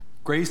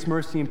Grace,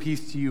 mercy, and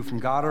peace to you from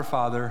God our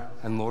Father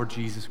and Lord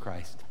Jesus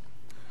Christ.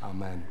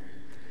 Amen.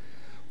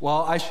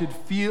 Well, I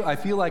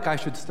feel like I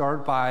should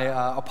start by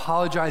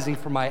apologizing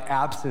for my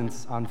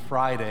absence on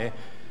Friday.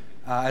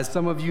 As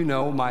some of you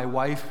know, my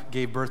wife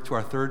gave birth to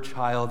our third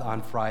child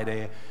on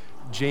Friday,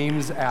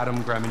 James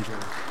Adam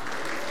Greminger.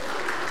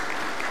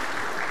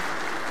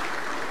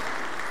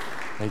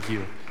 Thank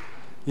you.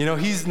 You know,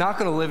 he's not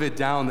going to live it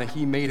down that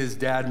he made his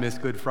dad miss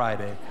Good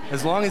Friday.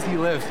 As long as he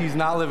lives, he's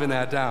not living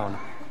that down.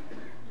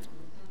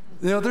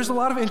 You know, there's a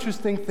lot of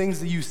interesting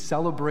things that you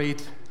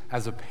celebrate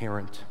as a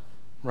parent,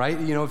 right?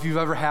 You know, if you've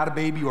ever had a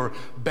baby or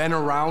been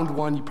around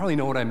one, you probably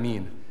know what I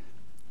mean.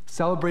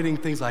 Celebrating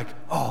things like,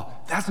 oh,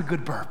 that's a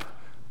good burp,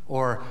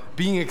 or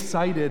being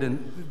excited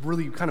and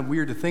really kind of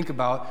weird to think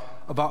about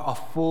a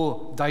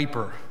full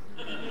diaper,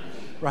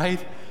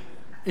 right?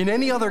 In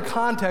any other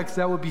context,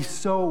 that would be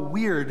so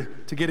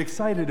weird to get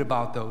excited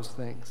about those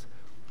things.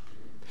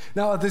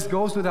 Now, this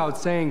goes without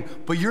saying,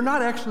 but you're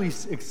not actually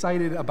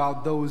excited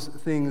about those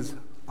things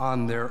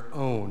on their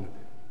own,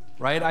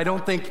 right? I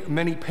don't think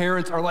many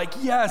parents are like,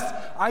 yes,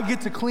 I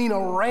get to clean a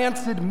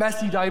rancid,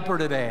 messy diaper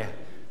today.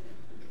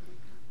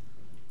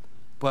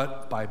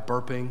 But by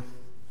burping,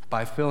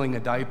 by filling a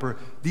diaper,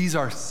 these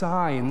are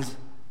signs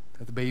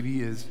that the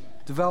baby is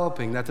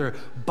developing, that their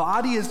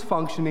body is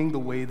functioning the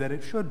way that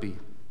it should be.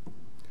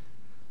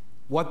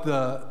 What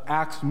the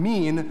acts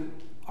mean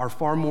are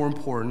far more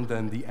important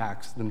than the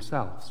acts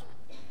themselves.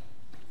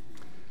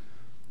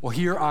 Well,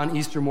 here on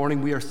Easter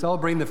morning, we are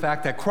celebrating the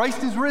fact that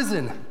Christ is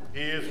risen. He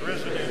is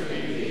risen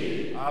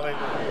indeed.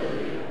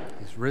 Hallelujah.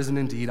 He's risen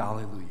indeed.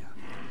 Hallelujah.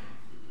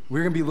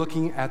 We're going to be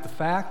looking at the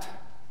fact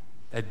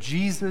that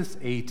Jesus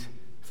ate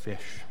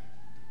fish.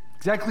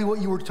 Exactly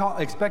what you were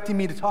expecting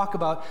me to talk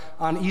about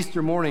on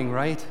Easter morning,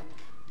 right?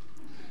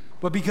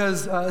 But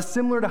because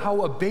similar to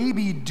how a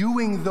baby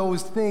doing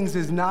those things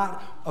is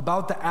not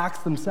about the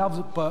acts themselves,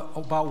 but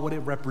about what it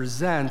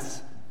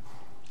represents,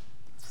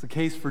 it's the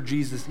case for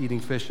Jesus eating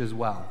fish as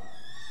well.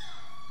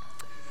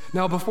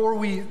 Now, before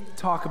we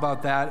talk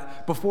about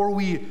that, before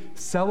we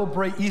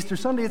celebrate Easter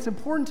Sunday, it's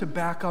important to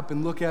back up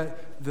and look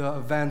at the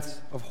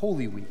events of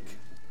Holy Week.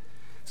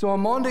 So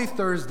on Maundy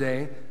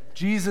Thursday,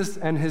 Jesus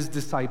and his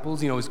disciples,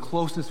 his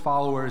closest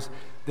followers,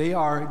 they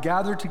are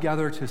gathered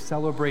together to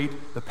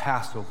celebrate the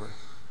Passover.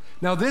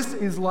 Now, this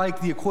is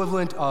like the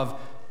equivalent of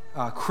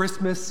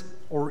Christmas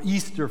or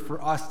Easter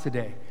for us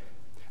today.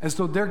 And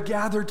so they're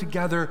gathered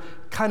together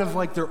kind of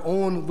like their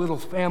own little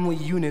family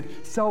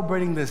unit,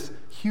 celebrating this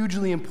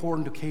hugely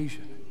important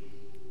occasion.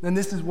 And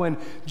this is when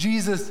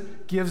Jesus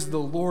gives the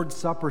Lord's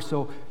Supper,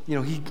 so,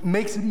 he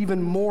makes it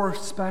even more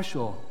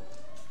special.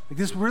 Like,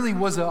 this really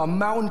was a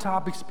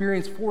mountaintop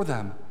experience for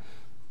them.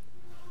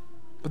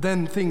 But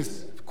then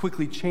things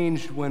quickly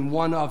changed when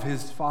one of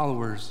his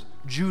followers,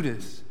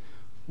 Judas,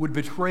 would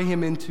betray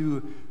him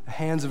into the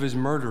hands of his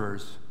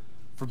murderers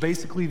for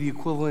basically the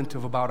equivalent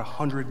of about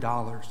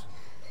 $100.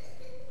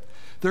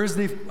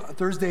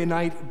 Thursday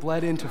night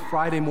bled into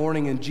Friday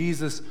morning, and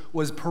Jesus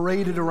was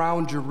paraded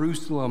around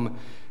Jerusalem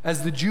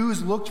as the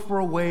Jews looked for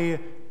a way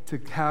to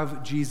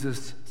have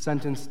Jesus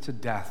sentenced to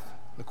death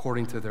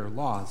according to their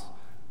laws.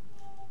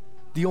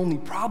 The only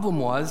problem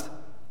was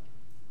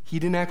he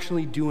didn't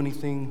actually do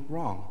anything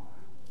wrong.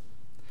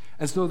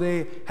 And so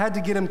they tried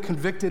to get him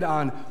convicted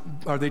on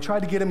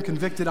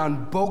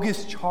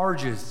bogus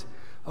charges,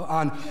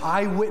 on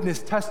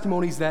eyewitness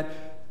testimonies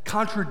that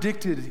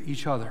contradicted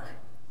each other.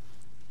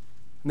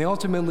 And they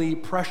ultimately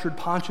pressured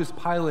Pontius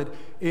Pilate,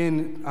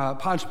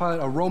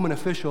 a Roman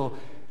official,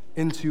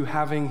 into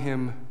having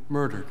him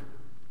murdered.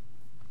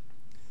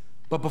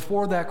 But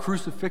before that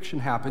crucifixion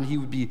happened, he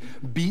would be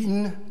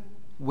beaten,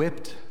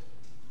 whipped,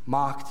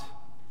 mocked,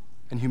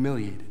 and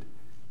humiliated.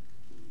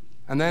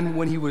 And then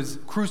when he was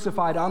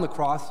crucified on the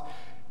cross,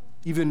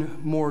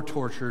 even more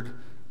tortured,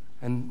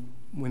 and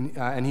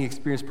he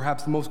experienced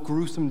perhaps the most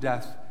gruesome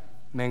death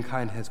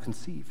mankind has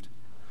conceived.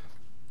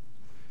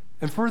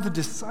 And for the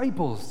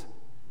disciples,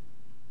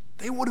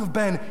 they would have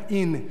been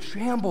in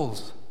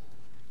shambles.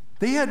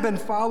 They had been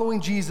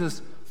following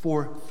Jesus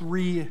for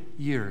 3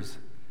 years.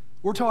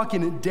 We're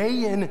talking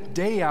day in,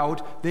 day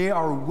out, they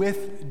are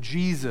with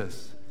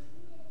Jesus.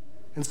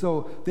 And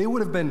so they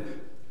would have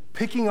been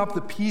picking up the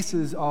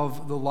pieces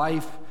of the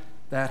life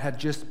that had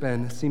just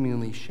been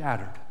seemingly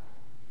shattered.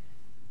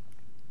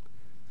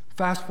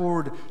 Fast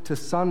forward to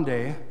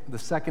Sunday, the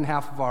second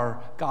half of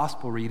our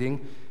gospel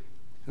reading,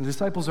 and the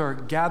disciples are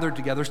gathered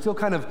together, still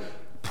kind of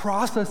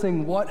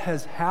processing what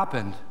has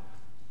happened.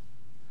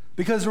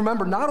 Because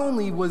remember, not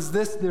only was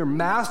this their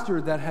master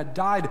that had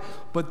died,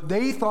 but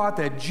they thought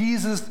that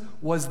Jesus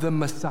was the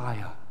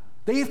Messiah.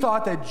 They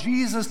thought that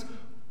Jesus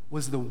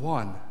was the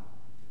one,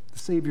 the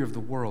Savior of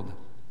the world.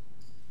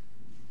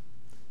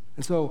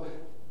 And so,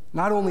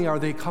 not only are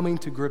they coming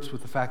to grips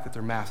with the fact that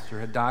their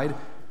master had died,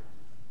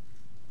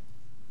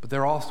 but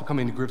they're also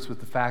coming to grips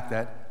with the fact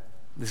that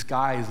this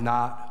guy is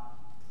not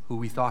who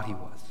we thought he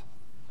was.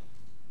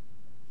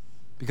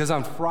 Because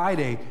on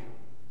Friday,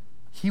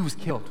 he was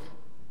killed,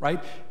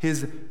 right?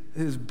 His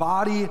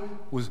body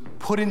was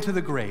put into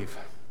the grave.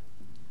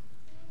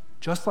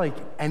 just like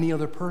any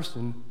other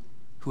person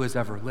who has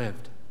ever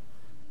lived.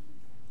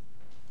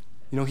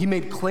 He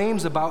made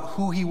claims about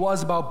who he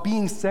was, about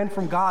being sent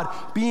from God,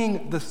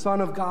 being the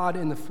Son of God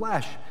in the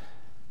flesh.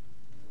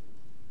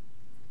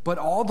 But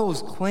all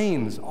those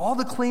claims, all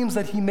the claims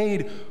that he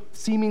made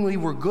seemingly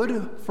were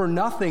good for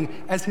nothing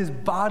as his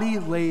body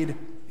laid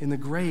in the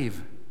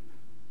grave.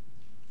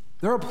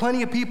 There are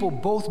plenty of people,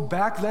 both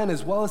back then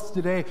as well as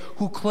today,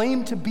 who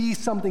claim to be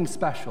something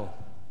special,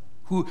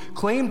 who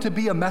claim to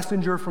be a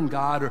messenger from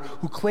God, or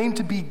who claim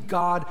to be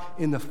God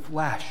in the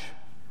flesh.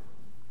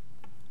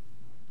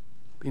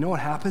 But you know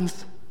what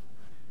happens?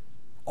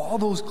 All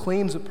those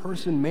claims a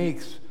person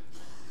makes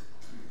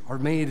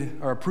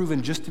are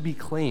proven just to be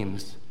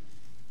claims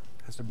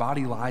as their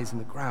body lies in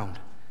the ground.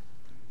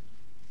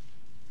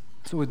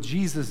 So with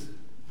Jesus'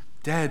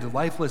 dead,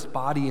 lifeless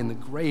body in the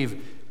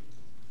grave,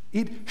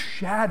 it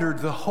shattered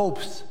the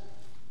hopes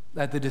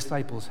that the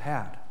disciples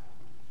had.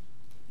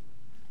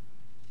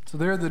 So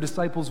there the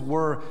disciples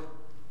were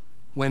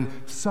when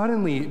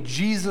suddenly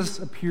Jesus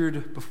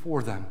appeared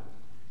before them.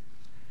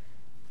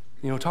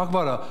 Talk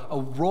about a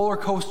roller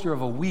coaster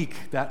of a week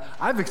that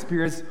I've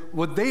experienced.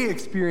 What they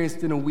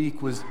experienced in a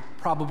week was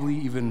probably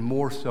even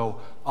more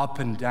so up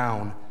and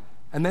down.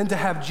 And then to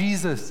have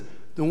Jesus,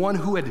 the one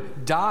who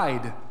had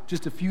died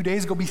just a few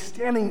days ago, be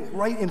standing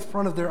right in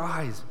front of their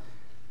eyes.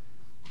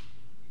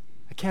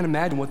 I can't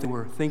imagine what they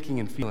were thinking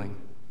and feeling.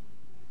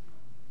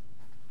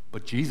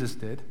 But Jesus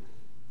did.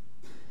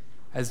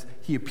 As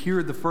he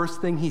appeared, the first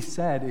thing he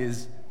said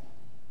is,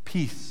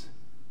 "Peace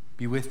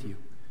be with you."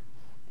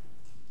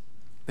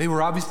 They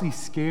were obviously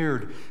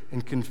scared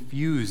and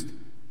confused.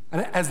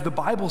 And as the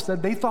Bible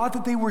said, they thought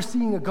that they were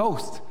seeing a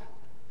ghost.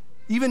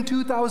 Even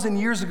 2,000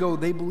 years ago,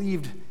 they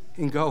believed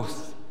in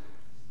ghosts.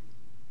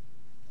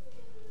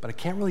 But I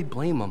can't really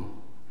blame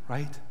them,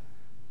 right?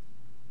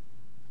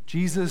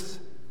 Jesus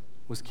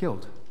was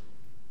killed.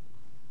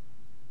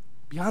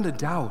 Beyond a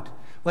doubt.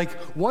 Like,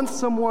 once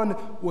someone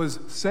was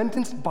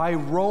sentenced by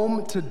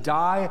Rome to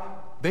die,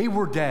 they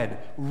were dead.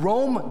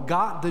 Rome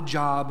got the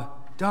job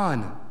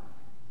done.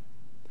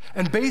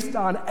 And based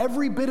on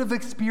every bit of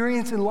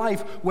experience in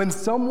life, when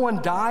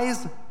someone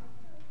dies,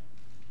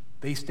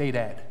 they stay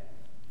dead.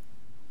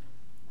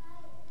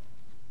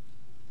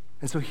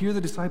 And so here the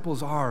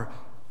disciples are,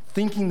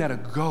 thinking that a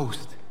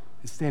ghost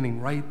is standing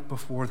right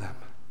before them.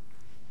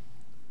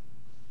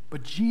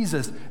 But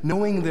Jesus,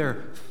 knowing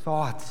their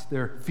thoughts,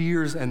 their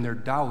fears, and their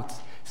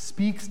doubts,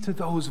 speaks to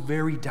those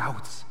very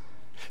doubts.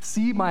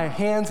 "See my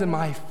hands and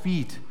my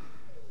feet,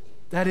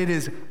 that it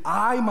is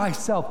I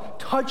myself.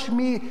 Touch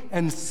me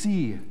and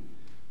see.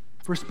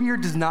 For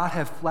spirit does not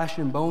have flesh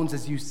and bones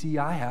as you see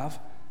I have."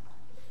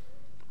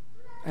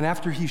 And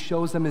after he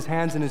shows them his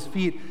hands and his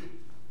feet,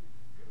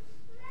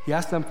 he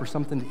asks them for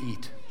something to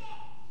eat.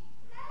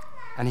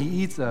 And he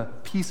eats a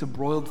piece of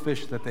broiled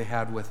fish that they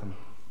had with him.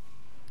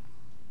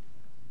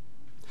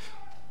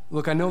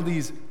 Look, I know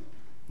these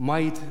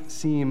might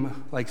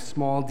seem like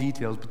small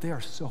details, but they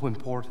are so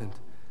important.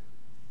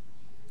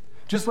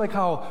 Just like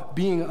how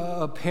being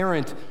a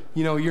parent,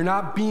 you're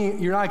not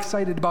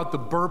excited about the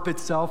burp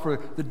itself or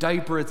the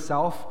diaper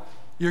itself.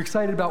 You're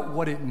excited about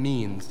what it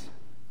means.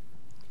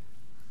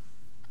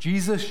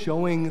 Jesus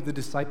showing the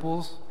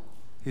disciples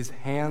his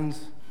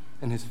hands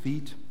and his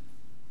feet,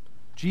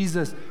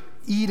 Jesus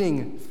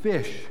eating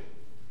fish,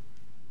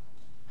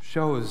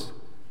 shows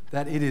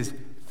that it is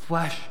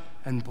flesh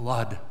and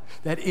blood,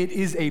 that it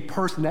is a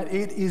person, that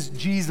it is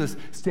Jesus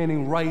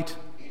standing right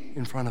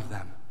in front of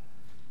them.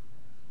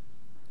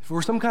 If it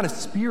were some kind of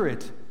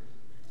spirit,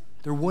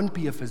 there wouldn't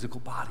be a physical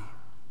body.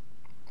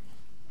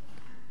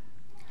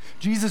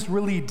 Jesus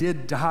really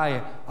did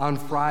die on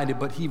Friday,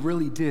 but he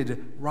really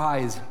did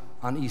rise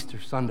on Easter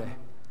Sunday.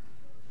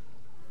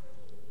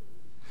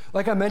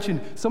 Like I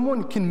mentioned,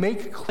 someone can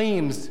make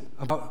claims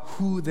about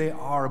who they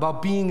are,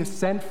 about being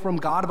sent from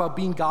God, about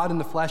being God in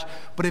the flesh,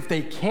 but if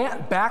they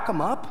can't back them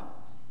up,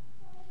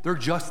 they're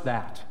just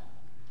that.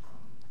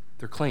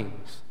 They're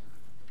claims.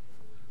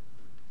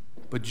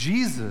 But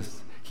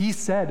Jesus, he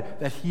said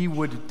that he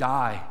would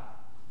die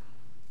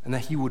and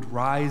that he would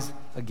rise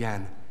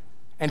again.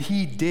 And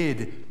he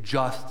did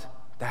just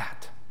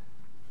that.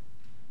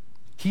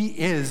 He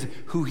is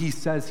who he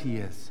says he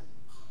is.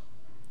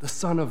 The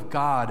Son of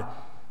God,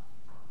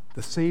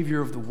 the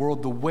Savior of the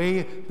world, the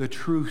way, the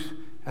truth,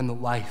 and the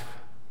life.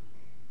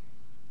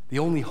 The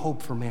only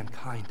hope for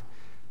mankind.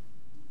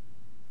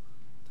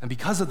 And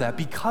because of that,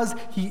 because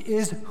he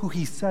is who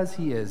he says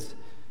he is,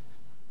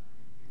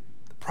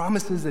 the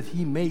promises that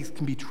he makes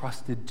can be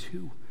trusted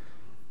too.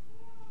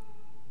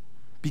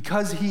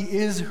 Because he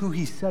is who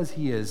he says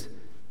he is,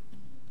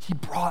 he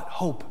brought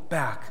hope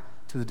back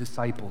to the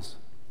disciples.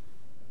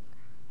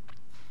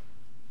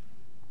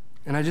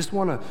 And I just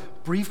want to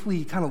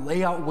briefly kind of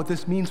lay out what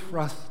this means for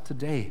us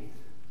today.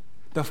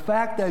 The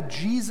fact that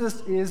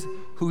Jesus is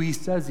who he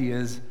says he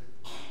is,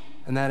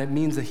 and that it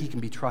means that he can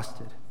be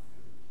trusted,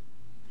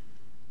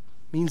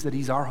 means that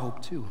he's our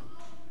hope too.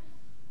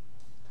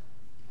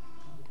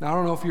 Now, I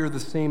don't know if you're the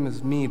same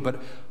as me,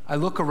 but I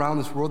look around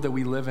this world that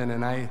we live in,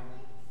 and I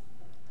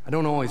I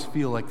don't always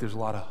feel like there's a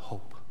lot of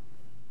hope,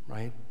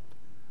 right?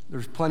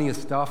 There's plenty of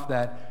stuff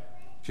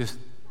that just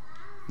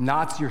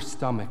knots your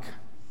stomach.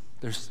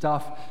 There's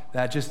stuff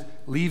that just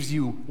leaves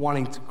you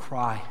wanting to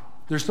cry.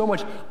 There's so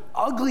much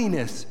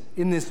ugliness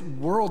in this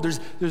world.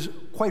 There's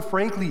quite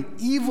frankly,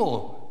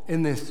 evil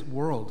in this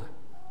world.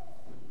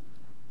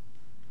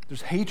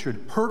 There's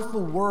hatred,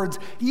 hurtful words,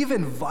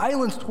 even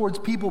violence towards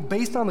people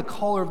based on the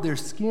color of their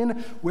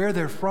skin, where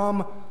they're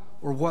from,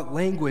 or what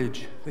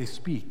language they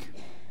speak.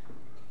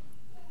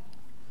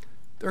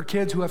 There are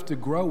kids who have to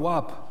grow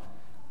up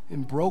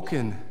in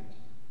broken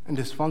and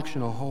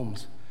dysfunctional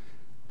homes.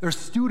 There are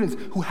students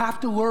who have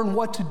to learn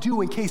what to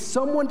do in case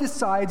someone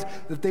decides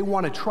that they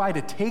want to try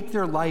to take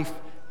their life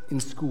in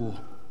school.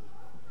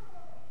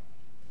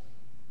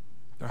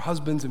 There are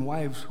husbands and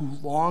wives who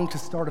long to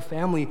start a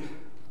family,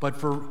 but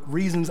for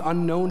reasons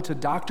unknown to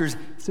doctors,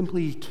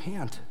 simply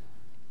can't.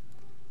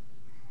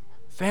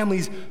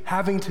 Families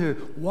having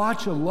to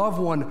watch a loved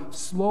one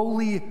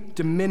slowly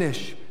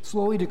diminish,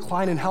 slowly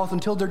decline in health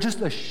until they're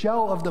just a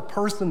shell of the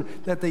person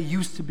that they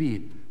used to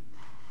be.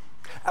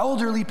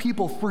 Elderly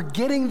people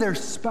forgetting their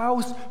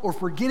spouse or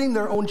forgetting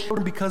their own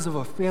children because of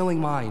a failing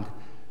mind.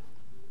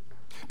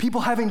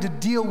 People having to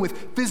deal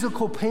with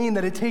physical pain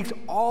that it takes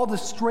all the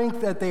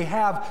strength that they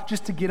have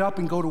just to get up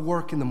and go to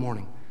work in the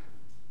morning.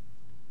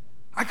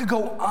 I could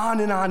go on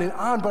and on and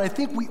on, but I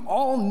think we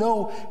all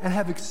know and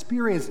have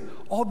experienced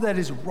all that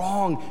is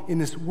wrong in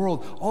this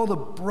world, all the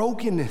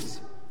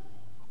brokenness,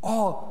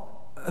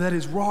 all that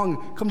is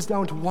wrong comes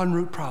down to one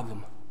root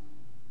problem.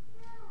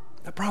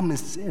 That problem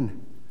is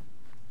sin.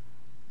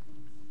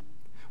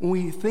 When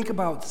we think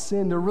about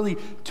sin, there are really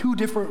two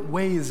different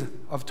ways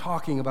of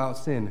talking about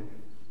sin.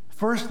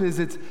 First is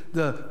it's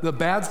the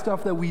bad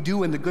stuff that we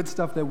do and the good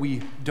stuff that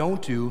we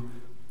don't do,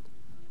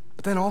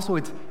 but then also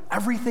it's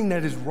everything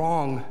that is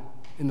wrong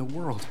in the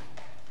world.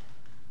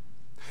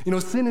 You know,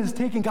 sin has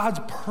taken God's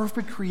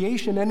perfect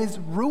creation and has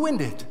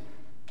ruined it.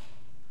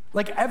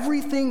 Like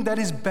everything that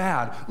is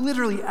bad,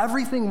 literally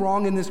everything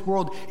wrong in this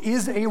world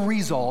is a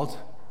result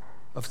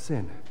of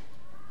sin.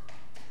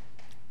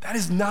 That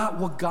is not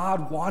what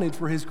God wanted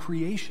for his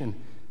creation.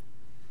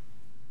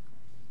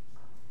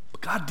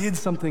 But God did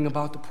something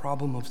about the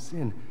problem of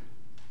sin.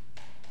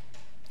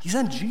 He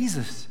sent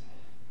Jesus.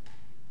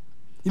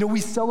 You know,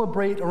 we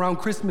celebrate around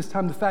Christmas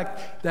time the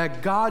fact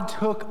that God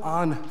took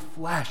on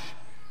flesh.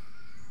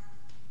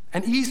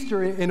 And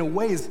Easter, in a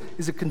way,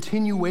 is a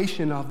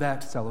continuation of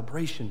that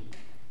celebration.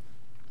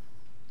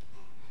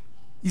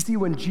 You see,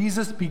 when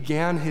Jesus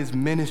began his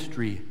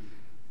ministry,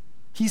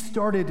 he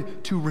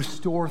started to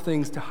restore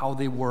things to how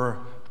they were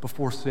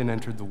before sin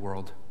entered the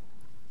world.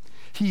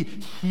 He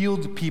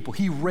healed people.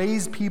 He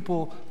raised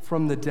people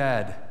from the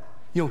dead.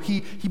 You know,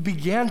 he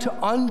began to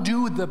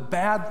undo the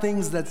bad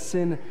things that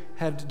sin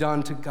had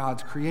done to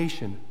God's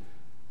creation.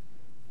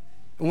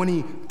 And when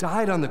he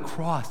died on the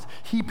cross,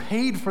 he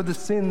paid for the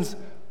sins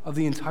of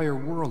the entire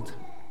world.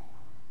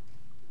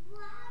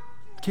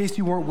 In case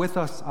you weren't with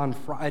us on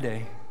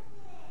Friday,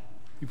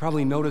 you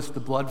probably noticed the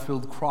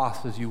blood-filled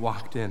cross as you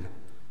walked in.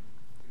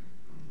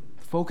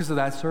 The focus of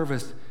that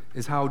service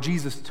is how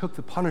Jesus took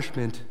the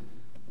punishment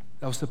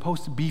that was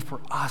supposed to be for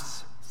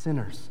us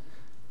sinners.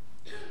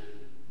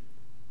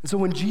 And so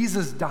when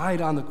Jesus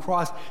died on the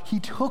cross, he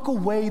took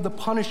away the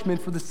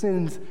punishment for the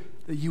sins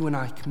that you and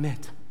I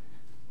commit.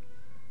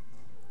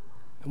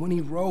 And when he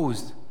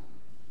rose,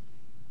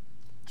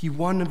 he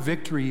won a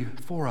victory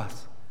for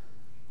us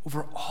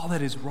over all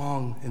that is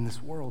wrong in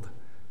this world.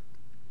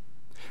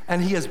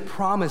 And he has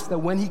promised that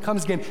when he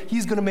comes again,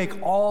 he's going to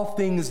make all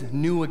things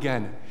new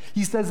again.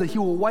 He says that he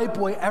will wipe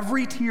away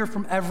every tear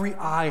from every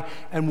eye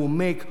and will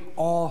make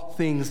all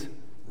things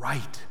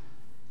right.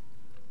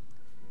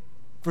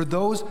 For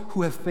those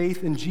who have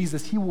faith in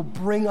Jesus, he will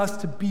bring us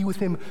to be with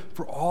him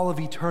for all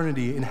of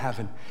eternity in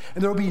heaven.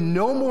 And there will be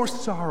no more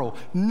sorrow,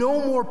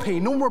 no more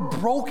pain, no more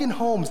broken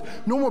homes,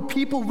 no more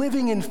people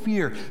living in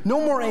fear, no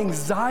more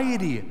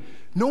anxiety,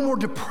 no more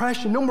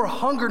depression, no more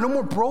hunger, no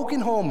more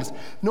broken homes,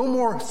 no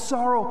more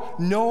sorrow,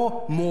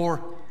 no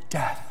more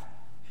death.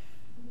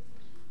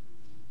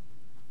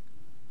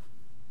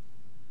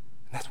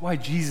 And that's why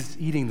Jesus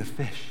eating the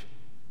fish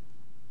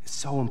is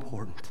so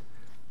important.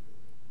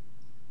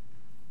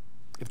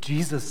 If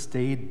Jesus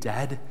stayed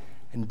dead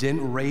and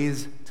didn't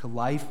raise to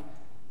life,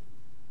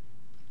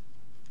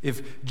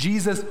 if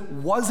Jesus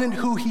wasn't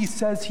who he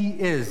says he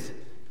is,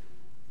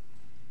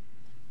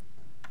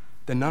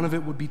 then none of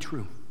it would be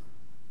true.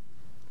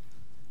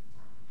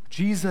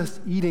 Jesus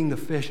eating the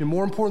fish, and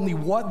more importantly,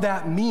 what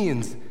that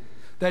means,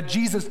 that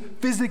Jesus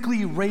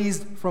physically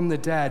raised from the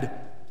dead,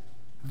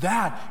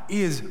 that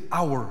is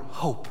our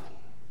hope.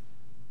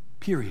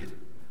 Period.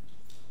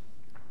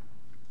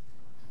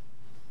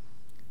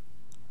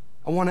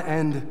 I want to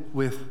end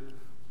with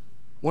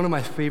one of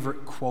my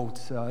favorite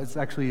quotes. It's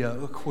actually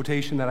a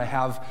quotation that I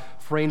have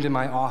framed in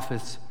my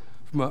office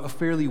from a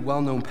fairly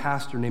well-known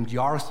pastor named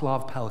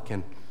Yaroslav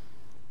Pelikan.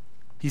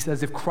 He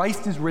says, if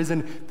Christ is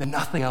risen, then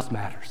nothing else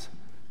matters.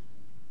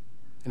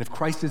 And if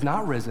Christ is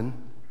not risen,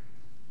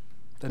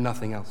 then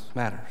nothing else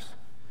matters.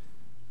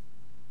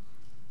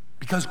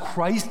 Because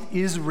Christ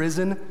is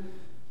risen,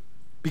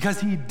 because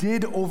he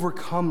did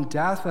overcome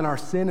death and our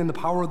sin and the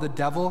power of the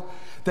devil,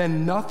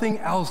 then nothing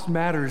else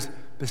matters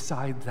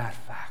beside that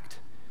fact.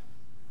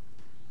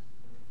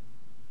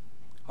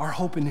 Our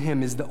hope in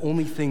him is the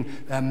only thing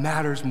that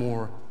matters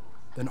more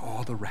than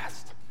all the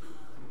rest.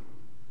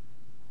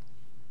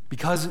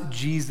 Because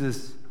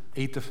Jesus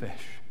ate the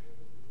fish,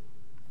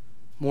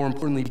 more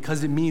importantly,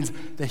 because it means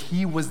that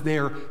he was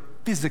there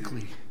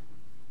physically,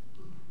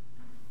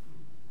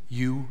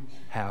 you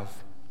have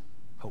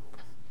hope.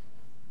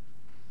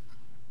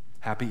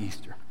 Happy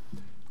Easter.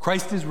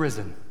 Christ is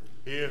risen.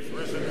 He is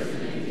risen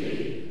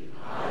indeed.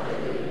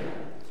 Hallelujah.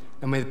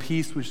 And may the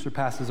peace which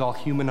surpasses all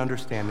human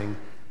understanding,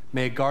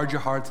 may it guard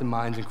your hearts and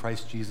minds in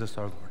Christ Jesus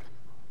our Lord.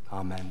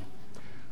 Amen.